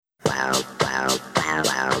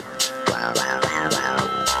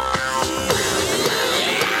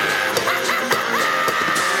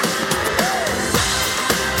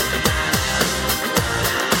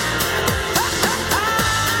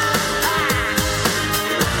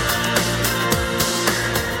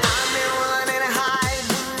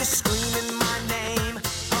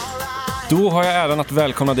Då har jag äran att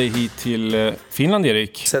välkomna dig hit till Finland,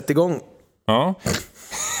 Erik. Sätt igång. Ja.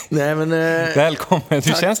 Nej, men, välkommen, hur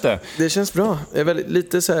känns det? Det känns bra. Jag är väldigt,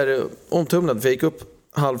 lite så här omtumlad, för jag gick upp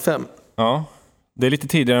 4:30. Ja, det är lite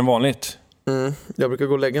tidigare än vanligt. Jag brukar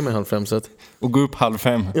gå och lägga mig 4:30 så att... Och gå upp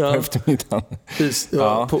 4:30 på eftermiddagen. Precis,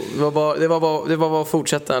 ja. Det var bara att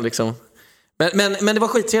fortsätta liksom. Men det var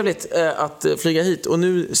skittrevligt att flyga hit. Och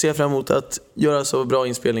nu ser jag fram emot att göra så bra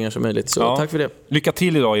inspelningar som möjligt. Så tack för det. Lycka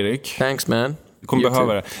till idag, Erik. Thanks, man. Du kommer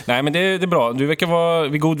behöva det. Nej, men det är bra. Du verkar vara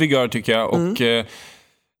vid god vigör, tycker jag. Och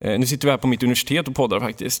nu sitter vi här på mitt universitet och poddar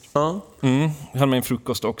faktiskt. Ja. Jag hade med en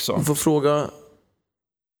frukost också.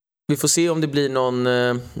 Vi får se om det blir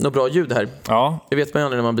något bra ljud här. Ja. Det vet man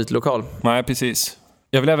aldrig när man byter lokal. Nej, precis.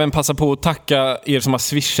 Jag vill även passa på att tacka er som har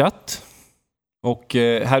swishat. Och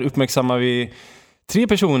här uppmärksammar vi 3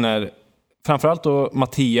 personer. Framförallt då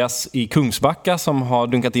Mattias i Kungsbacka som har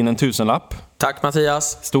dunkat in en 1000-lapp. Tack,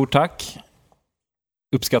 Mattias. Stort tack.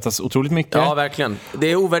 Uppskattas otroligt mycket. Ja, verkligen.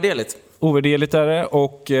 Det är ovärderligt. Ovärderligt är det,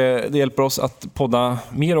 och det hjälper oss att podda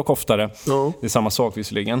mer och oftare. Det är samma sak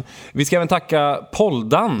visserligen. Vi ska även tacka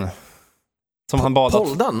Poldan. Som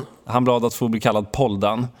han bad att få bli kallad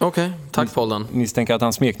Poldan. Okej, tack Poldan. Misstänker att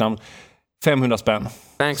hans smeknamn 500 spänn.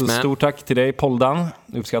 Thanks, så man. Stort tack till dig, Poldan.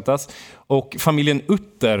 Uppskattas. Och familjen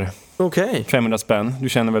Utter. 500 spänn. Du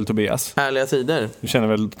känner väl Tobias? Härliga tider. Du känner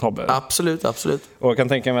väl Tobbe? Absolut. Och jag kan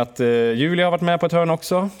tänka mig att Julia har varit med på ett hörn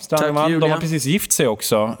också. Tack, Julia. De har precis gift sig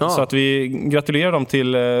också. Ja. Så att vi gratulerar dem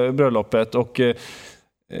till bröllopet. Och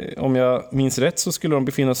om jag minns rätt så skulle de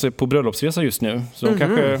befinna sig på bröllopsresa just nu. Så de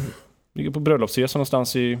kanske ligger på bröllopsresa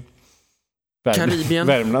någonstans i Karibien.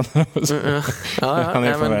 Värmland. Han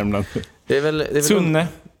är från Värmland. Det är väl Sunne.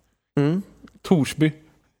 Torsby.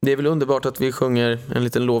 Det är väl underbart att vi sjunger en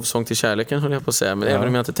liten lovsång till kärleken, höll jag på att säga. Men även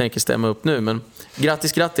om jag inte tänker stämma upp nu. Men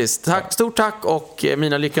grattis. Tack, stort tack och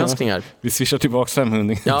mina lyckönskningar. Vi swishar tillbaka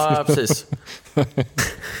 500. Ja, precis.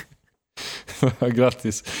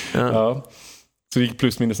 Grattis. Ja. Så det gick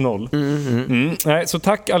plus minus 0. Nej, så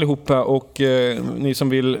tack allihopa, och ni som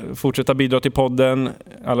vill fortsätta bidra till podden,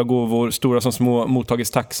 alla gåvor, stora som små,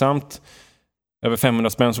 mottages tacksamt. Över 500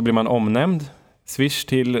 spänn så blir man omnämnd. Swish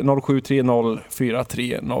till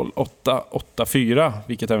 0730430884,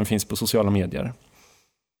 vilket även finns på sociala medier.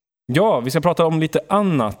 Ja, vi ska prata om lite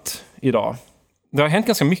annat idag. Det har hänt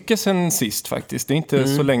ganska mycket sen sist faktiskt. Det är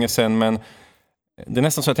inte så länge sen, men det är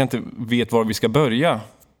nästan så att jag inte vet var vi ska börja.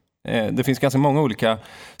 Det finns ganska många olika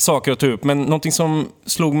saker att ta upp, men någonting som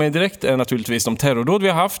slog mig direkt är naturligtvis de terrordåd vi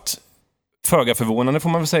har haft. Föga förvånande får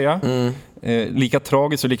man väl säga. Lika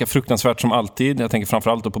tragiskt och lika fruktansvärt som alltid. Jag tänker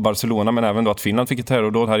framförallt då på Barcelona, men även då att Finland fick ett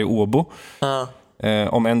terrordåd här i Åbo.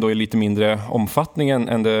 Om ändå i lite mindre omfattning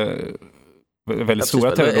än det väldigt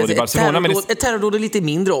stora terrordåd i Barcelona. Ett terrordåd i lite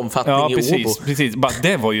mindre omfattning i Åbo. Precis.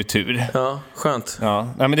 Det var ju tur. Ja, skönt. Ja.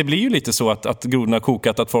 Nej, men det blir ju lite så att grodorna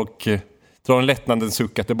kokat, att folk drar en lättnadens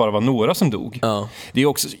suck att det bara var några som dog. Ja. Det är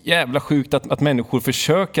också jävla sjukt att människor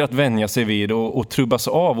försöker att vänja sig vid och trubbas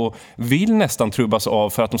av, och vill nästan trubbas av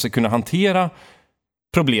för att de ska kunna hantera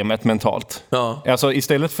problemet mentalt. Ja. Alltså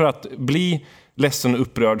istället för att bli ledsen och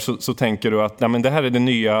upprörd så tänker du att nej, men det här är den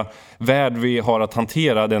nya värld vi har att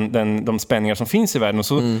hantera, de spänningar som finns i världen, och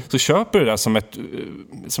så köper du det som ett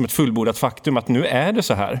fullbordat faktum att nu är det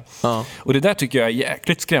så här. Ja. Och det där tycker jag är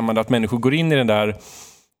jäkligt skrämmande, att människor går in i den där,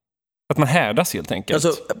 att man härdas helt enkelt.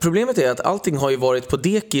 Alltså, problemet är att allting har ju varit på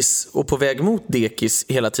dekis och på väg mot dekis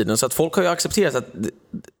hela tiden. Så att folk har ju accepterat att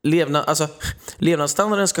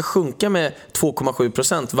levnadsstandarden ska sjunka med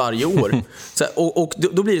 2,7% varje år. Så, och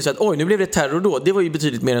då blir det så att nu blev det terror. Det var ju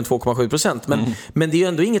betydligt mer än 2,7%. Men det är ju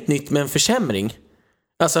ändå inget nytt med en försämring.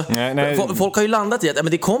 Alltså, nej. Folk har ju landat i att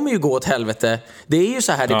men det kommer ju gå åt helvete. Det är ju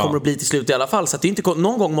så här det kommer att bli till slut i alla fall. Så att det inte,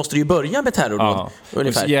 någon gång måste det ju börja med terror. Ja. Det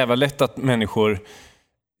är så jävla lätt att människor,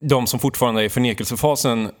 de som fortfarande är i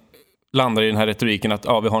förnekelsefasen, landar i den här retoriken att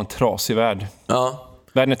vi har en trasig värld. Ja.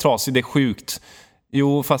 Världen är trasig, det är sjukt.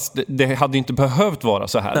 Jo, fast det hade inte behövt vara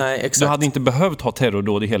så här. Nej, exakt. Du hade inte behövt ha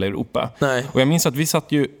terrordåd i hela Europa. Nej. Och jag minns att vi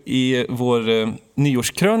satt ju i vår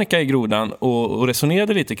nyårskrönika i Grodan och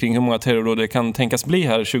resonerade lite kring hur många terrordåd det kan tänkas bli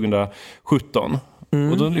här 2017.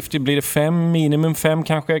 Och då blir det 5, minimum 5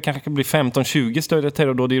 kanske blir 15-20 större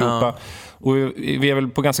terrordåd i Europa. Och vi är väl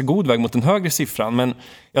på ganska god väg mot en högre siffran. Men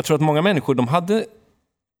jag tror att många människor, de hade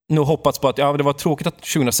nu hoppats på att det var tråkigt att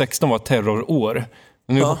 2016 var ett terrorår.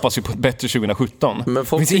 Men nu hoppas vi på ett bättre 2017. Men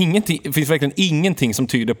det finns verkligen ingenting som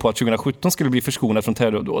tyder på att 2017 skulle bli förskonat från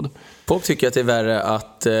terrordåd. Folk tycker att det är värre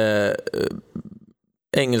att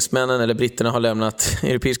engelsmännen eller britterna har lämnat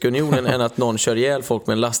Europeiska unionen än att någon kör ihjäl folk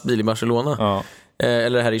med en lastbil i Barcelona. Ja.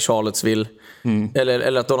 Eller här i Charlottesville.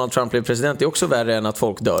 Eller att Donald Trump blir president. Det är också värre än att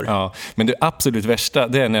folk dör. Ja, men det absolut värsta,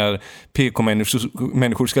 det är när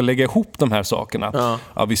PK-människor ska lägga ihop de här sakerna.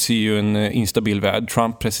 Ja, vi ser ju en instabil värld.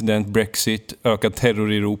 Trump, president, Brexit, ökad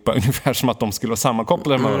terror i Europa. Ungefär som att de skulle vara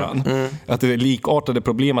sammankopplade med varandra. Att det är likartade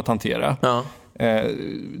problem att hantera. Ja.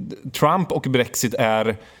 Trump och Brexit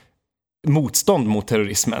är motstånd mot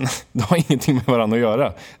terrorismen. De har ingenting med varandra att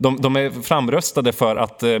göra. De är framröstade för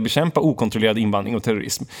att bekämpa okontrollerad invandring och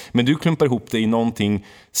terrorism. Men du klumpar ihop det i någonting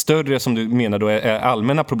större som du menar då är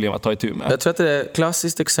allmänna problem att ta itu med. Jag tror att det är ett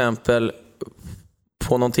klassiskt exempel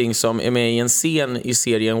på någonting som är med i en scen i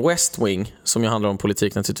serien West Wing, som ju handlar om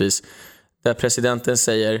politik naturligtvis, där presidenten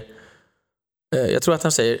säger, jag tror att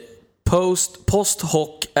han säger post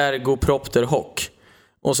hoc ergo propter hoc.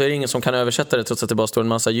 Och så är det ingen som kan översätta det trots att det bara står en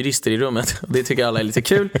massa jurister i rummet. Det tycker alla är lite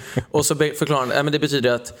kul. Och så förklarar han, men det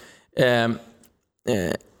betyder att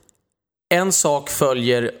en sak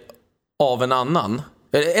följer av en annan.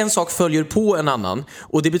 En sak följer på en annan.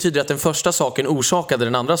 Och det betyder att den första saken orsakade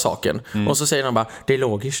den andra saken. Och så säger han bara, det är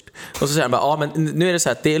logiskt. Och så säger han bara, ja men nu är det så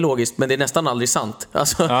här att det är logiskt, men det är nästan aldrig sant.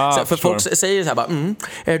 Alltså, för folk säger så här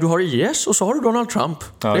bara, du har IS och så har du Donald Trump.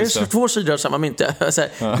 Det är två sidor av samma mynt.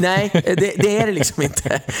 Nej, det är det liksom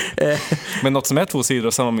inte. Men något som är två sidor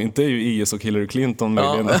av samma mynt är ju IS och Hillary Clinton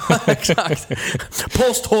möjligen. Ja, exakt.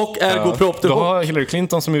 Post hoc ergo propter hoc. Du har Hillary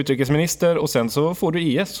Clinton som utrikesminister och sen så får du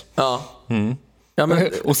IS. Ja. Ja, men,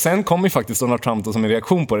 och sen kommer ju faktiskt Donald Trump som en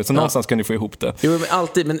reaktion på det. Så någonstans kan du få ihop det. Jo, men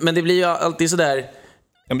alltid, men det blir ju alltid sådär.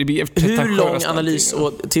 Ja, det blir hur lång analys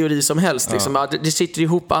och teori som helst liksom. Det sitter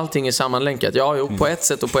ihop, allting är sammanlänkat. På ett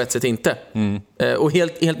sätt och på ett sätt inte. Och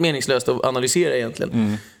helt meningslöst att analysera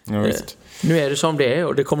egentligen. Ja, nu är det som det är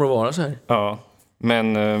och det kommer att vara så här. Ja,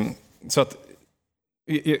 men så att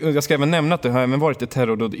jag ska även nämna att det har även varit ett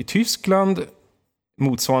terrordåd i Tyskland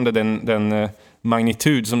motsvarande den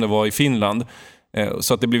magnitud som det var i Finland.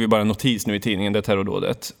 Så att det blir bara en notis nu i tidningen, det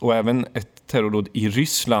terrordådet. Och även ett terrordåd i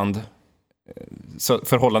Ryssland. Så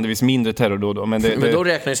förhållandevis mindre terrordåd då. Men då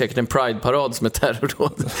räknar ju säkert en Pride-parad som ett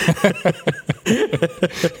terrordåd.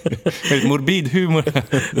 Morbid humor.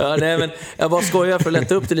 Ja, nej, men jag bara skojar för att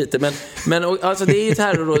lätta upp det lite. Men alltså, det är ju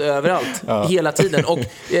terrordåd överallt. Hela tiden. Och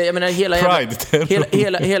jag menar,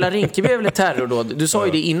 hela Rinkeby är väl ett terrordåd. Du sa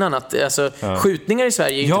ju det innan att alltså, skjutningar i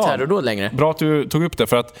Sverige är inte terrordåd längre. Bra att du tog upp det,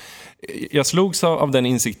 för att jag slogs av den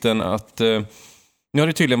insikten att nu har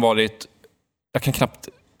det tydligen varit, jag kan knappt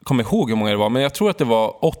komma ihåg hur många det var, men jag tror att det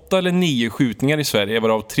var 8 eller 9 skjutningar i Sverige,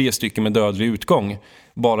 varav 3 stycken med dödlig utgång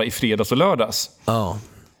bara i fredags och lördags.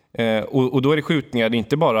 Och då är det skjutningar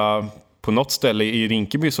inte bara på något ställe i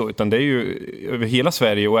Rinkeby så, utan det är ju över hela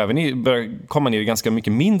Sverige och även börjar komma ner i ganska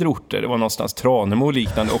mycket mindre orter. Det var någonstans Tranemo och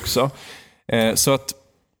liknande också. Så att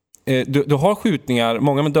du har skjutningar,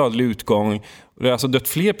 många med dödlig utgång. Det har alltså dött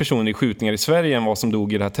fler personer i skjutningar i Sverige än vad som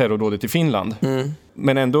dog i det här terrordådet i Finland.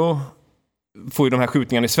 Men ändå får ju de här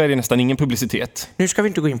skjutningarna i Sverige nästan ingen publicitet. Nu ska vi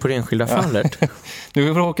inte gå in på det enskilda fallet.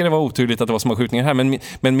 Nu råkar det vara oturligt att det var små skjutningar här.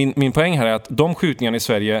 Men min poäng här är att de skjutningarna i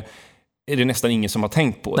Sverige är det nästan ingen som har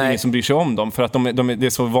tänkt på. Det är ingen som bryr sig om dem. För att det är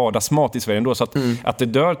så vardagsmat i Sverige ändå. Så att det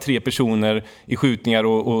dör 3 personer i skjutningar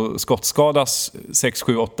och skottskadas 6,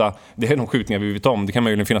 7, 8. Det är de skjutningar vi vet om. Det kan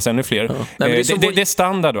möjligen finnas ännu fler. Det är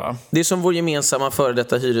standard, va? Det är som vår gemensamma före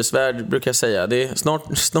detta hyresvärd brukar jag säga. Det är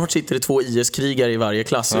snart sitter det 2 IS-krigare i varje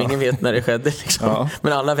klass. Och ingen vet när det skedde. Liksom.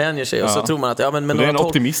 Men alla vänjer sig. Och så tror man att men det är en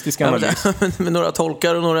optimistisk analys. Med några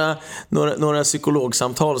tolkar och några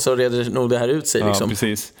psykologsamtal så reder nog det här ut sig. Liksom. Ja,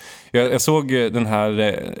 precis. Jag såg den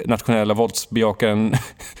här nationella våldsbejakaren.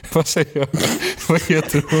 Vad säger jag? Vad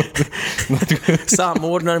heter hon?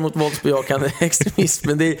 Samordnare mot våldsbejakande extremism.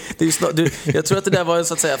 Men det är jag tror att det där var en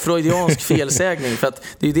så att säga freudiansk felsägning, för att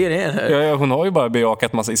det är ju det är här. Ja, hon har ju bara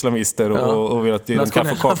bejakat massa islamister och velat ge dem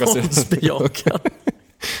kaffe och kaka.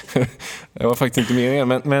 Det var faktiskt inte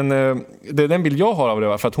meningen, men det är den bild jag har av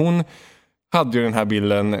det, för att hon hade ju den här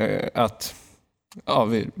bilden att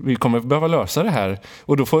vi kommer behöva lösa det här.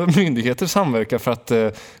 Och då får myndigheter samverka för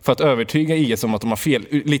att övertyga IS om att de har fel.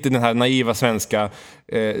 Lite den här naiva svenska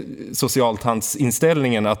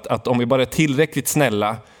socialtandsinställningen att om vi bara är tillräckligt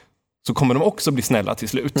snälla så kommer de också bli snälla till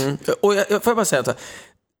slut. Och jag får bara säga att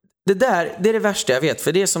det är det värsta jag vet.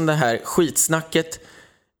 För det är som det här skitsnacket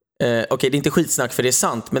Okej, det är inte skitsnack för det är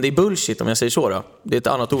sant, men det är bullshit om jag säger så då. Det är ett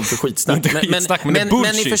annat ord för skitsnack. Men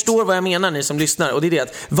ni förstår vad jag menar, ni som lyssnar. Och det är det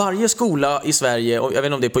att varje skola i Sverige, och jag vet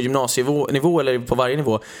inte om det är på gymnasienivå eller på varje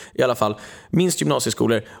nivå i alla fall, minst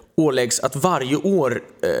gymnasieskolor, åläggs att varje år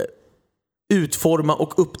utforma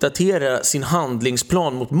och uppdatera sin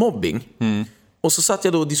handlingsplan mot mobbing. Och så satt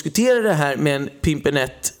jag då och diskuterade det här med en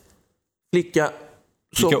pimpernett flicka.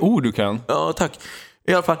 Vilka ord du kan. Ja, tack.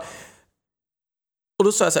 I alla fall. Och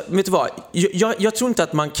då sa jag så här, vet du vad? Jag tror inte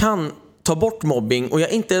att man kan ta bort mobbing, och jag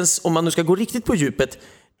är inte ens, om man nu ska gå riktigt på djupet,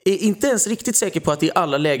 är inte ens riktigt säker på att det i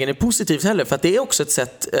alla lägen är positivt heller, för att det är också ett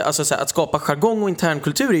sätt, alltså så här, att skapa jargong och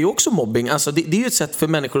internkultur är ju också mobbing. Alltså det är ju ett sätt för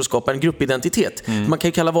människor att skapa en gruppidentitet. Man kan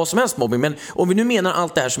ju kalla vad som helst mobbing, men om vi nu menar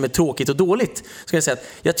allt det här som är tråkigt och dåligt, ska jag säga att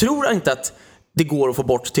jag tror inte att det går att få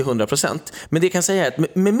bort till 100%. Men det kan säga att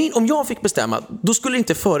om jag fick bestämma, då skulle det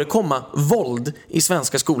inte förekomma våld i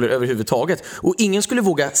svenska skolor överhuvudtaget. Och ingen skulle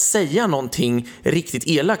våga säga någonting riktigt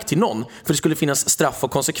elakt till någon. För det skulle finnas straff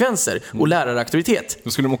och konsekvenser och läraraktivitet. Då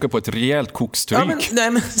skulle de åka på ett rejält kokstryk.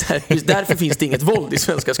 Ja, men just därför finns det inget våld i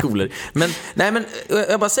svenska skolor. Men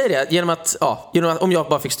jag bara säger det, genom att om jag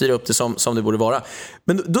bara fick styra upp det som det borde vara.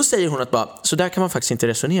 Men då säger hon att så där kan man faktiskt inte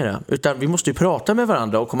resonera. Utan vi måste ju prata med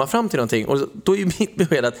varandra och komma fram till någonting. Och då är ju mitt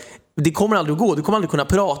besked att det kommer aldrig att gå. Du kommer aldrig kunna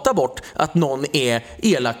prata bort att någon är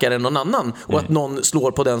elakare än någon annan och att någon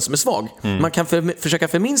slår på den som är svag. Man kan försöka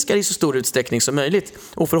förminska det i så stor utsträckning som möjligt.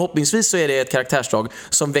 Och förhoppningsvis så är det ett karaktärsdrag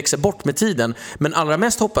som växer bort med tiden. Men allra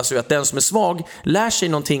mest hoppas vi att den som är svag lär sig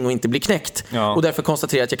någonting och inte blir knäckt. Ja. Och därför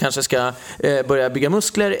konstaterar att jag kanske ska börja bygga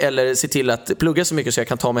muskler eller se till att plugga så mycket så jag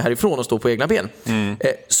kan ta mig härifrån och stå på egna ben.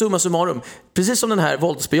 Summa summarum, precis som den här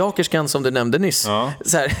våldsbejakerskan som du nämnde nyss,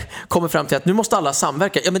 så här, kommer fram till att nu måste alla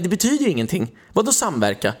samverka. Ja, men det betyder ju ingenting. Vadå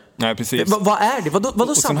samverka? Nej, precis. Vad är det? Vadå och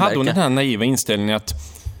sen samverka? hade hon den här naiva inställningen att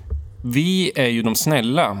vi är ju de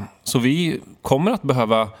snälla, så vi kommer att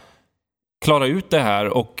behöva klara ut det här,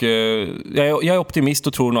 och jag är optimist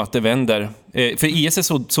och tror nog att det vänder. För IS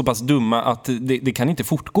är så pass dumma att det kan inte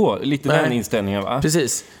fortgå. Lite den inställningen, va?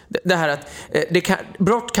 Precis. Det här att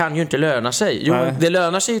brott kan ju inte löna sig. Jo, det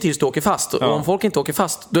lönar sig tills du åker fast. Och om folk inte åker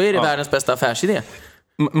fast, då är det världens bästa affärsidé.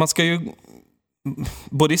 Man ska ju,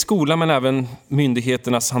 både i skolan men även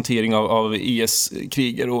myndigheternas hantering av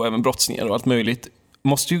IS-krigare och även brottslingar och allt möjligt,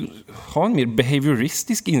 måste ju ha en mer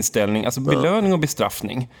behavioristisk inställning, alltså belöning och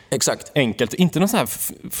bestraffning. Exakt. Enkelt, inte något så här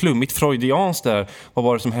flummigt freudianskt där. Vad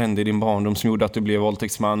var det som hände i din barndom som gjorde att du blev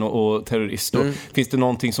våldtäktsman och terrorist? Och finns det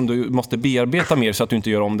någonting som du måste bearbeta mer så att du inte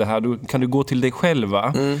gör om det här? Då kan du gå till dig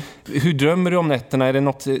själva. Hur drömmer du om nätterna? Är det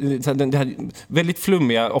något, det här väldigt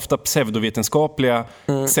flummiga, ofta pseudovetenskapliga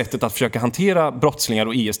sättet att försöka hantera brottslingar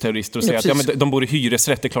och IS-terrorister och säga att men de bor i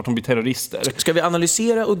hyresrätt, det är klart de blir terrorister. Ska vi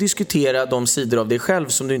analysera och diskutera de sidor av dig själv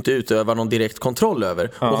som du inte utövar någon direkt kontroll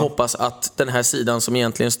över och hoppas att den här sidan som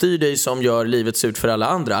egentligen styr dig, som gör livet surt för alla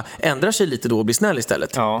andra, ändrar sig lite då och blir snäll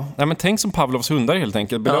istället. Ja, men tänk som Pavlovs hundar helt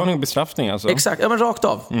enkelt. Belöning och bestraffning alltså. Exakt, men rakt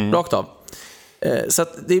av. Så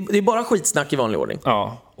att det är bara skitsnack i vanlig ordning.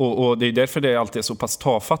 Ja, och det är därför det alltid är så pass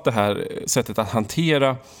tafatt det här sättet att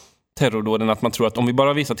hantera terrordåden, att man tror att om vi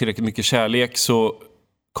bara visar tillräckligt mycket kärlek så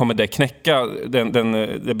kommer det knäcka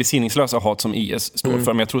det besinningslösa hat som IS står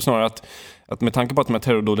för. Men jag tror snarare att med tanke på att de här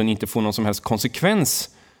terrordåden inte får någon som helst konsekvens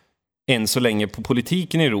än så länge på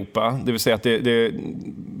politiken i Europa, det vill säga att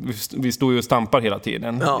vi står ju och stampar hela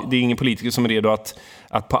tiden. Ja. Det är ingen politiker som är redo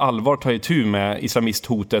att på allvar ta itu med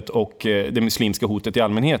islamisthotet och det muslimska hotet i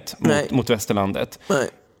allmänhet mot västerlandet. Nej.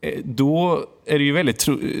 Då är det ju väldigt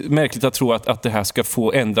märkligt att tro att det här ska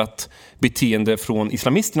få ändrat beteende från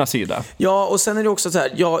islamisternas sida. Ja, och sen är det också så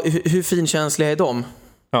här, hur finkänsliga är de?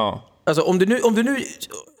 Ja. Alltså om du nu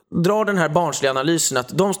drar den här barnsliga analysen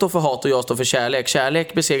att de står för hat och jag står för kärlek.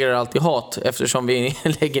 Kärlek besegrar alltid hat, eftersom vi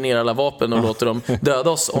lägger ner alla vapen och låter dem döda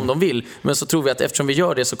oss om de vill. Men så tror vi att eftersom vi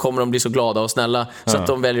gör det så kommer de bli så glada och snälla så att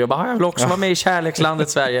de väljer att bara, jag vill också vara med i kärlekslandet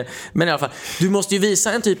Sverige. Men i alla fall, du måste ju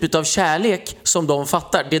visa en typ av kärlek som de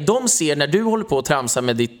fattar. Det de ser när du håller på att tramsa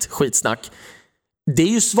med ditt skitsnack, det är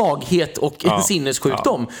ju svaghet och en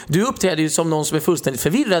sinnessjukdom. Du uppträder ju som någon som är fullständigt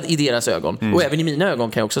förvirrad i deras ögon. Och även i mina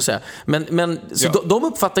ögon kan jag också säga. Men så de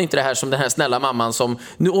uppfattar inte det här som den här snälla mamman som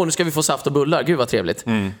nu ska vi få saft och bullar. Gud vad trevligt.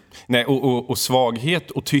 Nej, och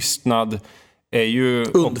svaghet och tystnad är ju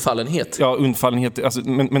undfallenhet. Undfallenhet. Alltså,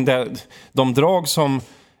 men de drag som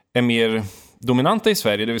är mer dominanta i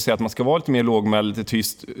Sverige, det vill säga att man ska vara lite mer lågmäld, lite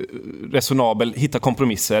tyst, resonabel, hitta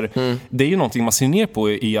kompromisser. Det är ju någonting man ser ner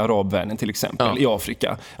på i arabvärlden till exempel, i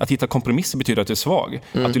Afrika. Att hitta kompromisser betyder att du är svag.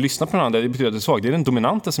 Att du lyssnar på varandra, det betyder att du är svag. Det är den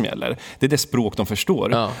dominanta som gäller. Det är det språk de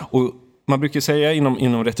förstår. Och man brukar säga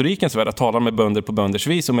inom retorikens värld att tala med bönder på bönders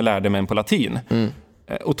vis och med lärde män på latin.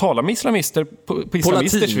 Och tala med islamister på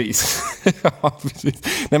islamisters vis. Ja, precis.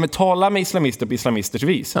 Nej, men tala med islamister på islamisters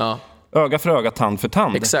vis. Ja. Öga för öga, tand för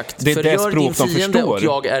tand. Exakt. Det är för det gör språk din de fiende förstår. och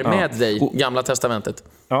jag är med dig, Gamla testamentet.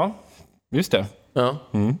 Ja, just det. Ja.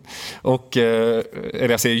 Och, eller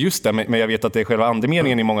jag säger just det, men jag vet att det är själva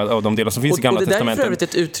andemeningen i många av de delar som finns i Gamla testamentet. Och det där är för övrigt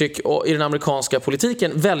ett uttryck i den amerikanska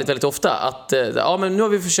politiken väldigt, väldigt ofta. Att men nu har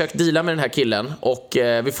vi försökt deala med den här killen och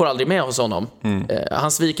vi får aldrig med hos honom.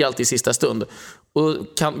 Han sviker alltid i sista stund. Och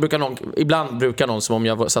ibland brukar någon, som om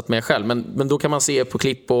jag satt med själv, men då kan man se på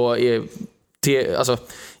klipp och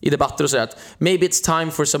i debatter och sådär att maybe it's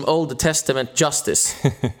time for some Old Testament justice.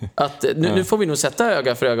 Att nu får vi nog sätta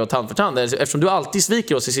öga för öga och tand för tand. Eftersom du alltid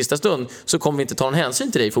sviker oss i sista stund så kommer vi inte ta någon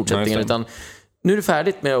hänsyn till dig i fortsättningen. Utan nu är det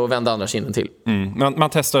färdigt med att vända andra kinden till. Man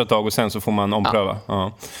testar ett tag och sen så får man ompröva.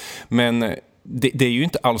 Ja. Men det är ju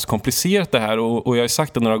inte alls komplicerat det här. Och jag har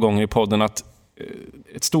sagt det några gånger i podden att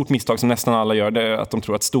ett stort misstag som nästan alla gör, det är att de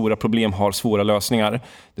tror att stora problem har svåra lösningar. Det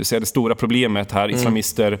vill säga det stora problemet här,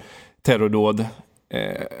 islamister, terrordåd,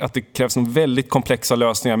 att det krävs en väldigt komplexa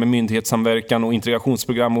lösningar med myndighetssamverkan och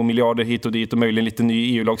integrationsprogram och miljarder hit och dit och möjligen lite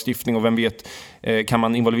ny EU-lagstiftning och vem vet, kan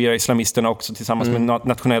man involvera islamisterna också tillsammans med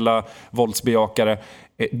nationella våldsbejakare,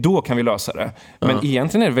 då kan vi lösa det. Men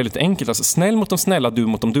egentligen är det väldigt enkelt, alltså snäll mot de snälla, du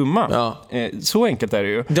mot de dumma. Så enkelt är det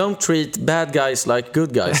ju. Don't treat bad guys like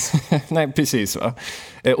good guys. Nej, precis va.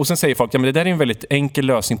 Och sen säger folk, men det där är en väldigt enkel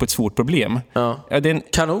lösning på ett svårt problem. Det är en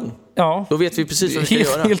kanon. Ja. Då vet vi precis vad vi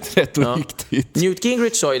ska göra. Helt rätt och riktigt. Newt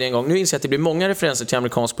Gingrich sa ju det en gång, nu inser jag att det blir många referenser till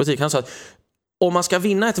amerikansk politik. Han sa att om man ska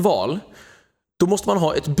vinna ett val, då måste man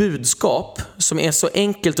ha ett budskap som är så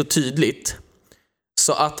enkelt och tydligt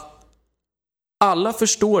så att alla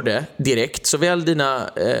förstår det direkt, såväl dina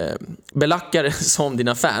belackare som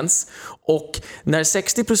dina fans. Och när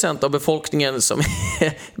 60% av befolkningen som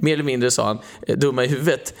är mer eller mindre, sa han, dumma i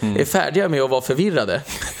huvudet, är färdiga med att vara förvirrade,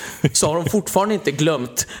 så har de fortfarande inte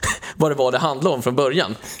glömt vad det handlade om från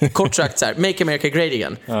början. Kort sagt så här, make America great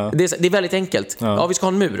again. Det är väldigt enkelt. Vi ska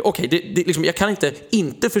ha en mur. Okej, liksom, jag kan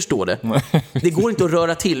inte förstå det. Det går inte att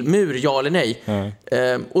röra till mur, ja eller nej.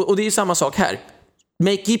 Och det är ju samma sak här.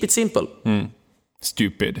 Keep it simple.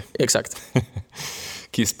 Stupid. Exakt.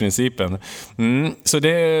 KISS-principen. Så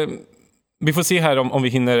vi får se här om vi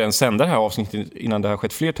hinner en sända det här avsnittet innan det har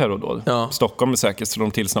skett fler terrordåd. Stockholm är säkert så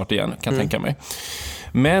de till snart igen, kan tänka mig.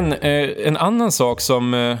 Men en annan sak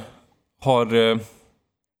som har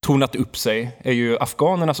tornat upp sig är ju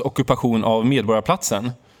afghanernas ockupation av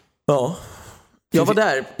Medborgarplatsen. Ja. Jag var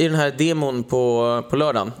där i den här demon på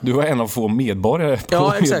lördagen. Du var en av få medborgare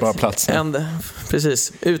på Medborgarplatsen.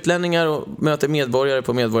 Precis. Utlänningar och möter medborgare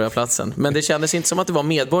på Medborgarplatsen. Men det kändes inte som att det var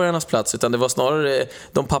medborgarnas plats, utan det var snarare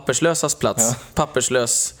de papperslösas plats.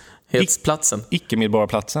 Papperslöshetsplatsen.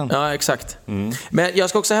 Icke-medborgarplatsen. Ja, exakt. Men jag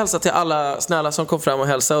ska också hälsa till alla snälla som kom fram och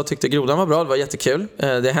hälsa och tyckte grodan var bra. Det var jättekul.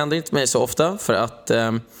 Det händer inte mig så ofta, för att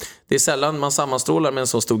det är sällan man sammanstrålar med en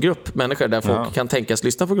så stor grupp människor där folk kan tänkas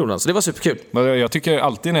lyssna på grodan. Så det var superkul. Jag tycker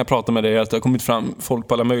alltid när jag pratar med dig att det har kommit fram folk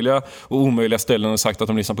på alla möjliga och omöjliga ställen och sagt att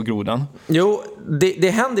de lyssnar på grodan. Jo, det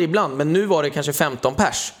händer ibland, men nu var det kanske 15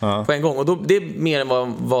 pers på en gång. Och det är mer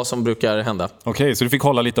än vad som brukar hända. Okej, så du fick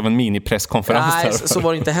hålla lite av en mini-presskonferens där? Nej, så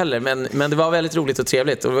var det inte heller. Men det var väldigt roligt och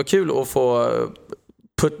trevligt. Och det var kul att få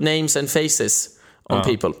put names and faces on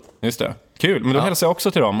people. Just det. Kul, men då hälsar jag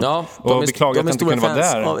också till dem. Ja, och beklagar att jag inte kunde vara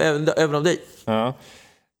där. Även av dig. Ja.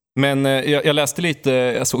 Men jag läste lite,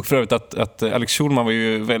 jag såg för övrigt att Alex Schulman var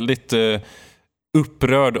ju väldigt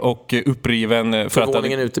upprörd och uppriven.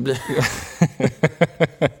 Förvåningen uteblir.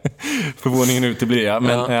 Förvåningen uteblir, ja.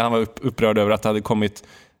 Men han var upprörd över att det hade kommit...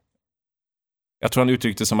 Jag tror han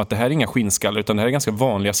uttryckte som att det här är inga skinnskallar, utan det här är ganska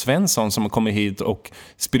vanliga Svensson som har kommit hit och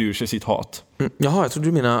spyr ur sig sitt hat. Jaha, jag trodde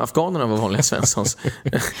du menar afghanerna var vanliga Svenssons.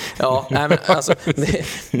 Ja, nej, men alltså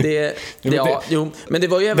men det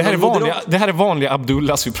var ju även det här är vanliga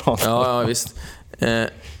Abdullahs vi pratar om. Ja, visst. Nej,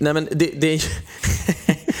 men det är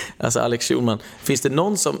alltså Alex Schulman. Finns det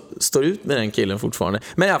någon som står ut med den killen fortfarande?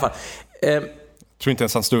 Men i alla fall... Jag tror inte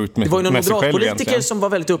ens han stod ut med sig själv. Det var ju någon moderatpolitiker som var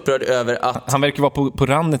väldigt upprörd över att... Han verkar vara på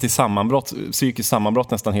randen till sammanbrott, psykiskt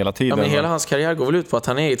sammanbrott nästan hela tiden. Ja, men hela hans karriär går väl ut på att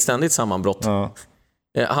han är i ett ständigt sammanbrott. Ja.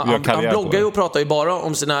 Han bloggar ju och pratar ju bara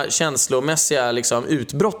om sina känslomässiga liksom,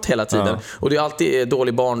 utbrott hela tiden. Ja. Och det är alltid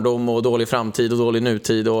dålig barndom och dålig framtid och dålig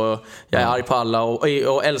nutid och jag är arg på alla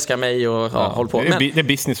och älskar mig och håll på. Men det är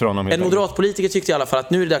business för honom. En moderatpolitiker tyckte i alla fall att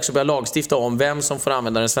nu är det dags att börja lagstifta om vem som får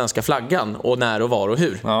använda den svenska flaggan och när och var och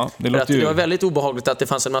hur. Ja, det var väldigt obehagligt att det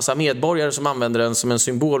fanns en massa medborgare som använde den som en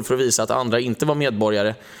symbol för att visa att andra inte var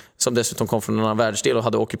medborgare, som dessutom kom från en annan världsdel och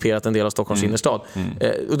hade ockuperat en del av Stockholms innerstad.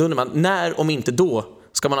 Och då undrar man, när om inte då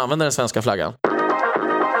ska man använda den svenska flaggan?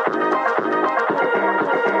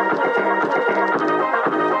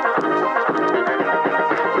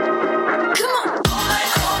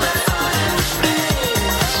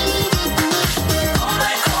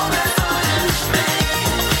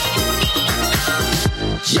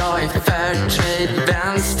 Fairtrade,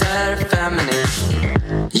 vänster, feminist.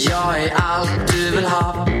 Jag är allt du vill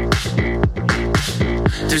ha.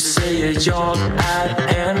 Du säger jag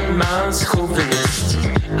är en mans chauvinist.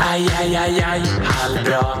 Aj, aj, aj, aj,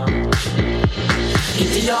 halvbra.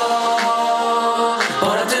 Inte jag,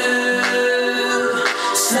 bara du.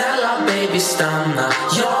 Snälla baby stanna.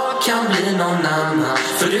 Jag kan bli någon annan.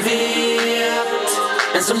 För du vet,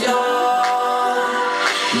 en som jag,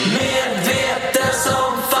 medveten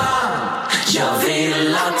som fan. Jag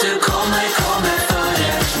vill att du kommer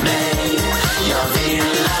före mig. Jag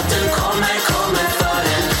vill att du kommer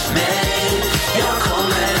före mig. Jag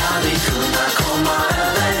kommer aldrig kunna komma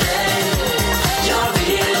över dig. Jag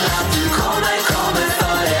vill att du kommer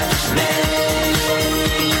före mig.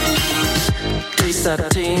 Dissa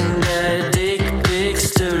Tinder, dickpics,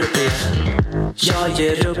 Sturepé. Jag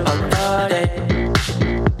ger upp allt för dig.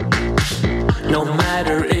 No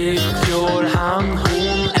matter if you're han,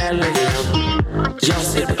 hon eller hen. Jag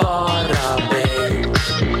ser bara dig.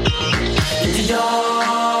 Inte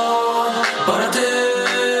jag, bara du.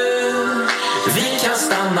 Vi kan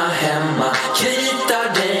stanna hemma.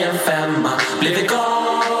 Kritar dig en 5. Blir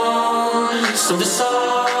vegan, som du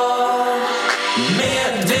sa.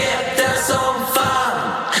 Medveten som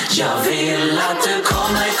fan. Jag vill att du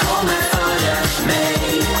kommer före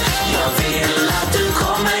mig. Jag vill att du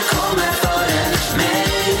kommer före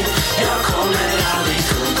mig. Jag kommer aldrig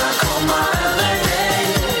kunna komma över dig.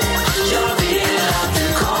 Jag vill att du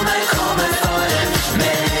kommer före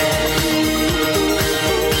mig.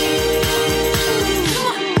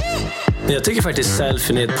 Jag tycker faktiskt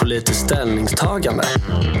selfie är ett politiskt ställningstagande.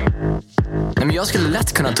 Nej, men jag skulle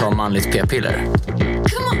lätt kunna ta manligt p-piller.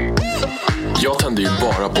 Jag tänder ju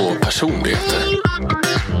bara på personligheter.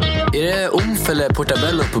 Är det omf eller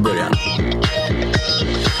portabello på början?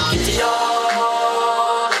 Inte jag,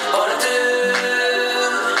 bara du.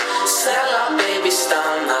 Snälla baby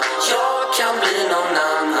stanna. Jag kan bli någon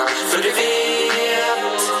annan. För du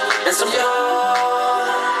vet, en som jag,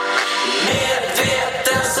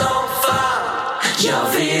 medveten som fan. Jag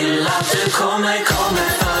vill att du kommer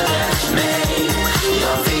före mig.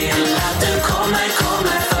 Jag vill att du kommer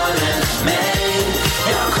före mig.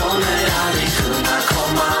 Jag kommer aldrig kunna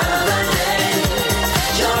komma över dig.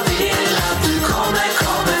 Jag vill att du kommer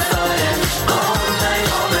före.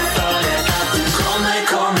 Kommer före. Att du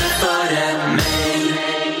kommer före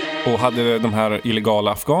mig. Och hade de här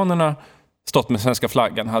illegala afghanerna stått med svenska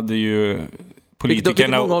flaggan hade ju politikerna...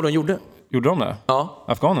 Vilket många av dem gjorde. Gjorde de det? Ja.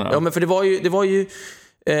 Afghanerna? Ja, men för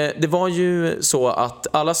det var ju så att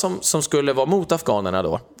alla som skulle vara mot afghanerna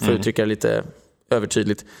då, för att uttrycka det lite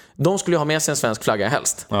övertydligt, de skulle ju ha med sig en svensk flagga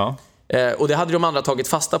helst. Ja. Och det hade de andra tagit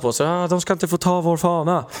fasta på, så de ska inte få ta vår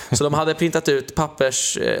fana. Så de hade printat ut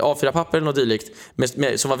A4-papper eller något dylikt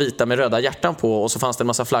som var vita med röda hjärtan på, och så fanns det en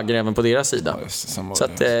massa flaggor även på deras sida. Så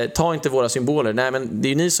att, ta inte våra symboler. Nej, men det är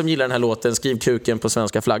ju ni som gillar den här låten, skriv kuken på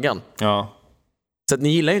svenska flaggan. Ja. Så att ni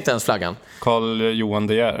gillar ju inte ens flaggan. Carl Johan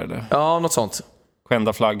De Geer, eller? Ja, något sånt.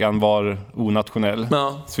 Skända flaggan var onationell.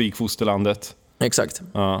 Ja. Svik fosterlandet. Exakt.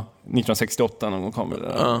 Ja. 1968 någon gång kom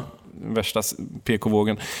det. Ja. Värsta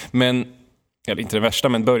PK-vågen. Men, eller inte det värsta,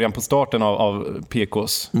 men början på starten av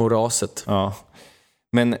PKs. Moraset. Ja.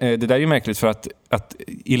 Men det där är ju märkligt, för att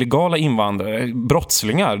illegala invandrare,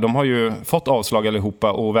 brottslingar, de har ju fått avslag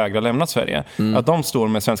allihopa och vägrar lämna Sverige. Att de står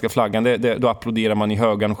med svenska flaggan, då applåderar man i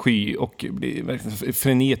högan sky och blir verkligen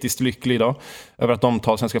frenetiskt lycklig då, över att de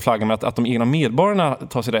tar svenska flaggan, men att de egna medborgarna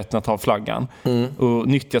tar sig rätten att ta flaggan och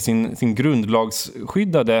nyttja sin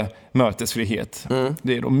grundlagsskyddade mötesfrihet.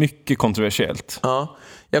 Det är då mycket kontroversiellt. Ja.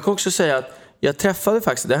 Jag kan också säga att jag träffade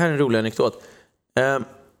faktiskt, det här är en rolig anekdot.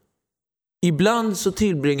 Ibland så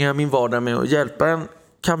tillbringar jag min vardag med att hjälpa en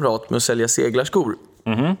kamrat med att sälja seglarskor.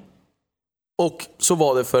 Och så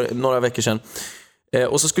var det för några veckor sedan.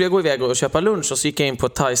 Och så skulle jag gå iväg och köpa lunch, och så gick jag in på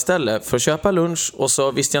ett thai-ställe för att köpa lunch, och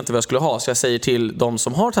så visste jag inte vad jag skulle ha, så jag säger till de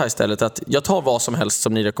som har thai-stället att jag tar vad som helst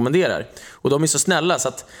som ni rekommenderar. Och de är så snälla så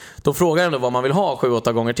att de frågar ändå vad man vill ha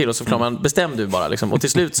 7-8 gånger till, och så förklarar man, bestäm du bara liksom. Och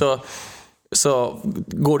till slut så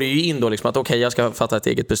går det ju in då liksom att okej, jag ska fatta ett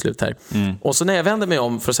eget beslut här. Och så när jag vänder mig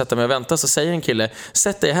om för att sätta mig och vänta, så säger en kille,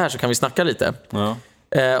 sätt dig här så kan vi snacka lite.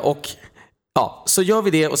 Och ja, så gör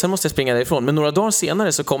vi det, och sen måste jag springa därifrån. Men några dagar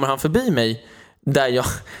senare så kommer han förbi mig där jag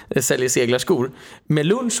säljer seglarskor med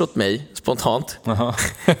lunch åt mig spontant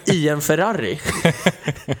i en Ferrari.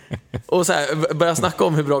 Och så här, börjar snacka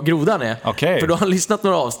om hur bra grodan är. Okay. För då har han lyssnat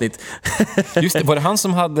några avsnitt. Just det, var det han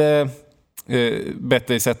som hade bett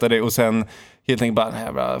dig sätta dig och sen helt enkelt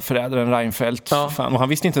bara förrädaren Reinfeldt. Ja. Fan. Och han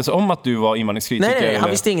visste inte ens om att du var invandringskritiker. Nej, han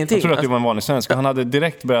visste ingenting. Jag tror att du var en vanlig svensk. Han hade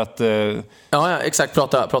direkt börjat... Ja, exakt.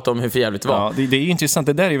 Prata om hur förjävligt det var. Ja, det är intressant.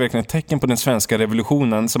 Det där är ju verkligen ett tecken på den svenska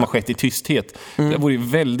revolutionen som har skett i tysthet. Det vore ju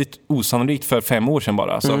väldigt osannolikt för 5 år sedan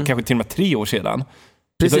bara. Så kanske till och med 3 år sedan.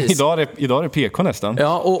 Idag är det PK nästan.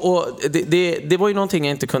 Ja, och det var ju någonting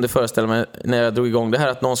jag inte kunde föreställa mig när jag drog igång det här.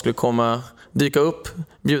 Att någon skulle dyka upp,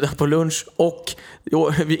 bjuda på lunch och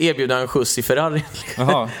vi erbjuda en skjuts i Ferrari.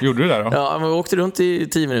 Jaha, gjorde du det då? Ja, men vi åkte runt i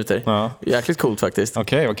 10 minuter. Ja. Jäkligt coolt faktiskt.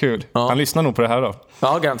 Okej, vad kul. Ja. Han lyssnar nog på det här då.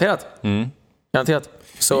 Ja, garanterat. Garanterat.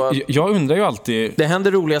 Så Jag undrar ju alltid... det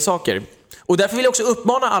händer roliga saker. Och därför vill jag också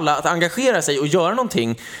uppmana alla att engagera sig och göra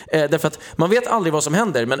någonting. Därför att man vet aldrig vad som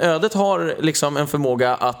händer. Men ödet har liksom en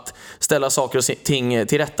förmåga att ställa saker och ting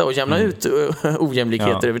till rätta och jämna ut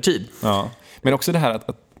ojämlikheter över tid. Ja. Men också det här att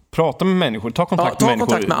prata med människor, ta kontakt med människor,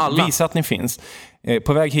 kontakt med alla. Visa att ni finns.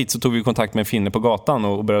 På väg hit så tog vi kontakt med en finne på gatan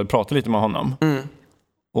och började prata lite med honom.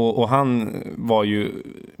 Och han var ju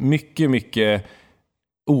mycket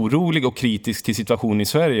orolig och kritisk till situationen i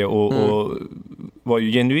Sverige och var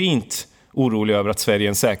ju genuint orolig över att Sverige är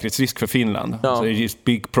en säkerhetsrisk för Finland. Ja. Så det är ett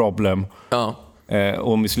big problem. Ja.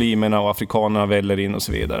 Och muslimerna och afrikanerna väller in och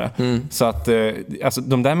så vidare. Så att alltså,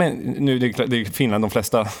 de där nu det är Finland, de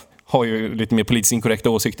flesta har ju lite mer politiskt inkorrekta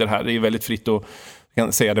åsikter här. Det är väldigt fritt att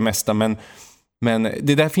kan säga det mesta, men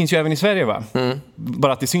det där finns ju även i Sverige, va?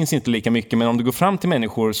 Bara att det syns inte lika mycket. Men om du går fram till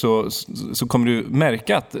människor så kommer du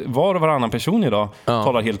märka att var och varannan person idag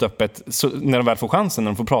talar helt öppet när de väl får chansen,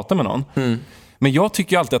 när de får prata med någon. Men jag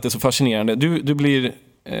tycker alltid att det är så fascinerande. Du blir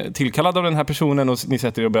tillkallad av den här personen och ni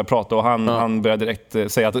sätter er och börjar prata och han börjar direkt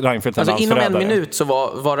säga att Reinfeldt är en landsförrädare. Inom 1 minut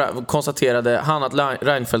så konstaterade han att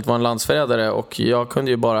Reinfeldt var en landsförrädare och jag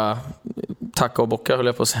kunde ju bara tacka och bocka, höll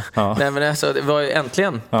jag på att säga. Ja. Nej, men alltså, det var ju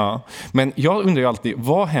äntligen. Ja. Men jag undrar ju alltid,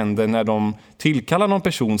 vad händer när de tillkallar någon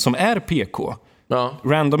person som är PK? Ja.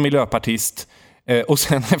 Random miljöpartist och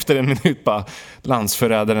sen efter 1 minut bara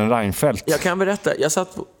landsförrädaren Reinfeldt. Jag kan berätta, jag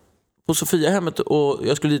satt på Sofiahemmet och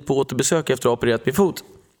jag skulle dit på återbesök efter att ha opererat min fot.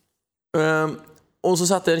 Och så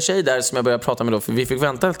satt det en tjej där som jag började prata med då, för vi fick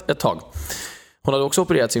vänta ett tag. Hon hade också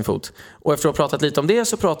opererat sin fot. Och efter att ha pratat lite om det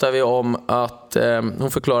så pratade vi om att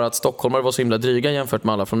hon förklarade att stockholmare var så himla dryga jämfört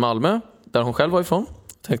med alla från Malmö, där hon själv var ifrån.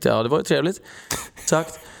 Tänkte jag, det var ju trevligt.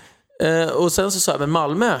 Sagt. Och sen så sa jag, men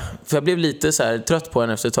Malmö, för jag blev lite så här trött på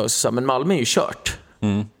henne efter ett tag, så sa jag, men Malmö är ju kört.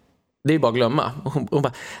 Det är bara att glömma. Och hon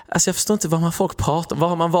bara, alltså jag förstår inte vad man folk pratar. Vad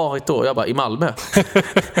har man varit då? Jag bara, i Malmö.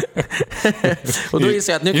 Och då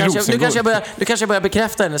inser jag att nu kanske jag börjar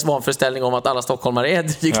bekräfta hennes vanföreställning om att alla stockholmare är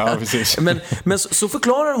dryga. Ja, men så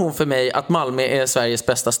förklarar hon för mig att Malmö är Sveriges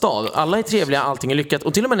bästa stad. Alla är trevliga, allting är lyckat.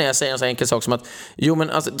 Och till och med när jag säger en så enkel sak som att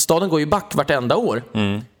alltså, staden går ju back vartenda år.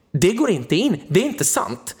 Det går inte in. Det är inte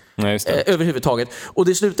sant. Nej, överhuvudtaget. Och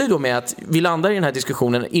det slutar ju då med att vi landar i den här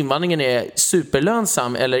diskussionen, invandringen är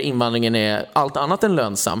superlönsam eller invandringen är allt annat än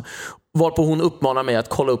lönsam. Varpå hon uppmanar mig att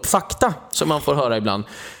kolla upp fakta som man får höra ibland.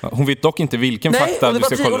 Hon vet dock inte vilken fakta du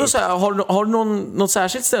ska kolla upp. Och då säger jag, har du något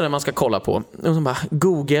särskilt ställe man ska kolla på? Och hon bara,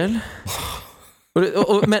 Google.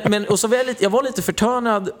 Men så jag var lite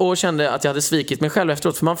förtörnad och kände att jag hade svikit mig själv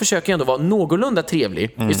efteråt. För man försöker ändå vara någorlunda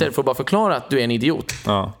trevlig istället för att bara förklara att du är en idiot.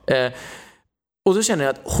 Ja. Och då känner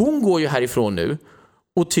jag att hon går ju härifrån nu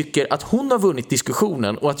och tycker att hon har vunnit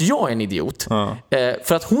diskussionen och att jag är en idiot. Ja.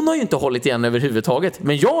 För att hon har ju inte hållit igen överhuvudtaget.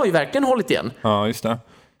 Men jag har ju verkligen hållit igen. Ja, just det.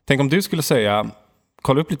 Tänk om du skulle säga,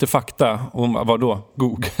 kolla upp lite fakta om vad då?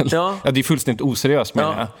 Google. Ja. Ja, det är fullständigt oseriöst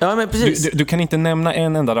menar jag. Ja, men precis. Du kan inte nämna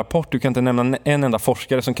en enda rapport, du kan inte nämna en enda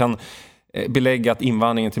forskare som kan belägga att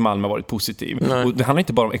invandringen till Malmö varit positiv. Och det handlar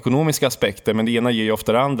inte bara om ekonomiska aspekter, men det ena ger ju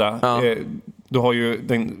ofta det andra. Ja. Du har ju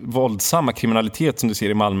den våldsamma kriminalitet som du ser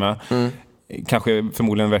i Malmö. Kanske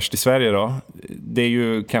förmodligen värst i Sverige då. Det är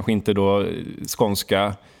ju kanske inte då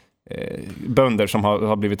skånska bönder som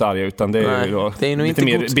har blivit arga, utan det är ju då det är nog lite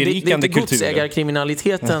inte mer berikande kultur. Det är inte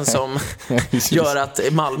godsägarkriminaliteten som gör att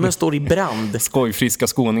Malmö står i brand. Skojfriska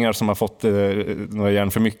skåningar som har fått några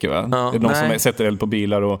järn för mycket, va? Ja, det är de som sätter eld på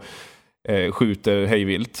bilar och skjuter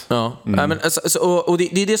hejvilt. Ja. Men, och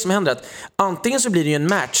det är det som händer, att antingen så blir det ju en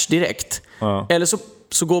match direkt, eller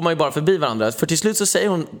så går man ju bara förbi varandra. För till slut så säger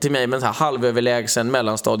hon till mig med en så här halvöverlägsen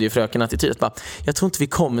mellanstadiefröken-attityd att jag tror inte vi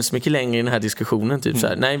kommer så mycket längre i den här diskussionen. Typ så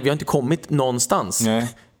här. Nej, vi har inte kommit någonstans. Nej.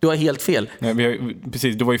 Du har helt fel. Nej,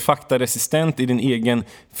 precis, du var ju faktaresistent i din egen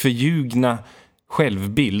förljugna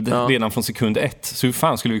självbild redan från sekund 1. Så hur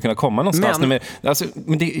fan skulle vi kunna komma någonstans?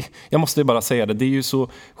 Men jag måste bara säga det. Det är ju så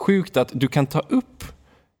sjukt att du kan ta upp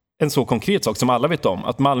en så konkret sak som alla vet om.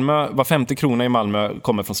 Att Malmö, var 50 krona i Malmö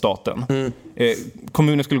kommer från staten.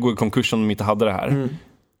 Kommunen skulle gå i konkurs om de inte hade det här.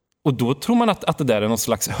 Och då tror man att det där är någon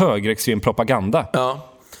slags högerextrem propaganda. Ja.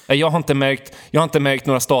 Jag har inte märkt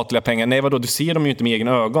några statliga pengar. Nej, vadå? Du ser dem ju inte med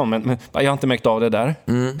egna ögon. Men jag har inte märkt av det där.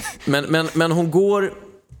 Men hon går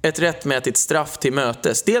ett rättmätigt straff till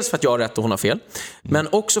mötes. Dels för att jag har rätt och hon har fel. Men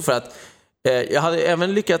också för att jag hade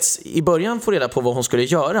även lyckats i början få reda på vad hon skulle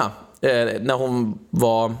göra när hon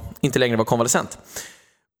inte längre var konvalescent.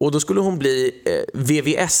 Och då skulle hon bli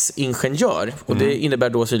VVS-ingenjör. Och det innebär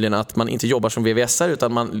då tydligen att man inte jobbar som VVS-are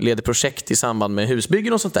utan man leder projekt i samband med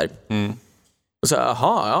husbyggen och sånt där. Och så,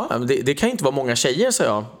 det kan inte vara många tjejer, sa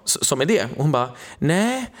jag, som är det. Och hon bara,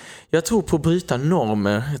 nej, jag tror på att bryta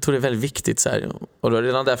normer. Jag tror det är väldigt viktigt. Så här. Och då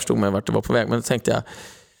redan där förstod man vart det var på väg. Men då tänkte jag,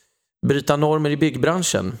 bryta normer i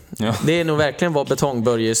byggbranschen. Ja. Det är nog verkligen vad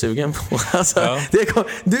Betongbörje är sugen på. Alltså,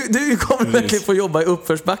 du kommer verkligen få jobba i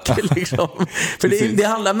uppförsbacke. Liksom. För det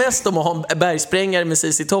handlar mest om att ha en bergsprängare med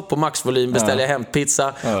CC Topp och maxvolym, beställa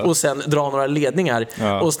hämtpizza och sen dra några ledningar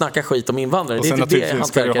och snacka skit om invandrare. Och det är sen inte det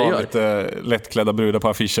hantverkare gör. Lite lättklädda brudar på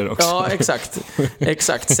affischer också. Ja,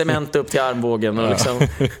 exakt. Cement upp till armbågen. Och liksom.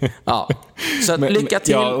 Ja. Så att, lycka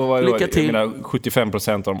till. Lycka till. Jag menar,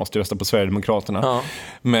 75% av dem måste rösta på Sverigedemokraterna. Ja.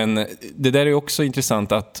 Men det där är också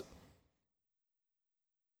intressant att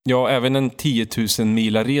även en 10 000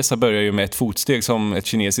 mila resa börjar ju med ett fotsteg som ett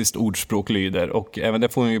kinesiskt ordspråk lyder, och även det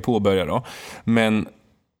får hon ju påbörja då. Men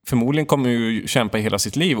förmodligen kommer hon ju kämpa i hela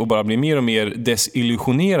sitt liv och bara bli mer och mer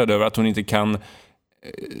desillusionerad över att hon inte kan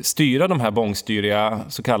styra de här bångstyriga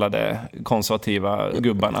så kallade konservativa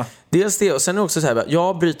gubbarna. Dels det, och sen är det också så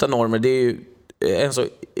här, bryta normer, det är ju en så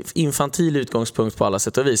infantil utgångspunkt på alla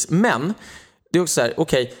sätt och vis. Men det är också så här,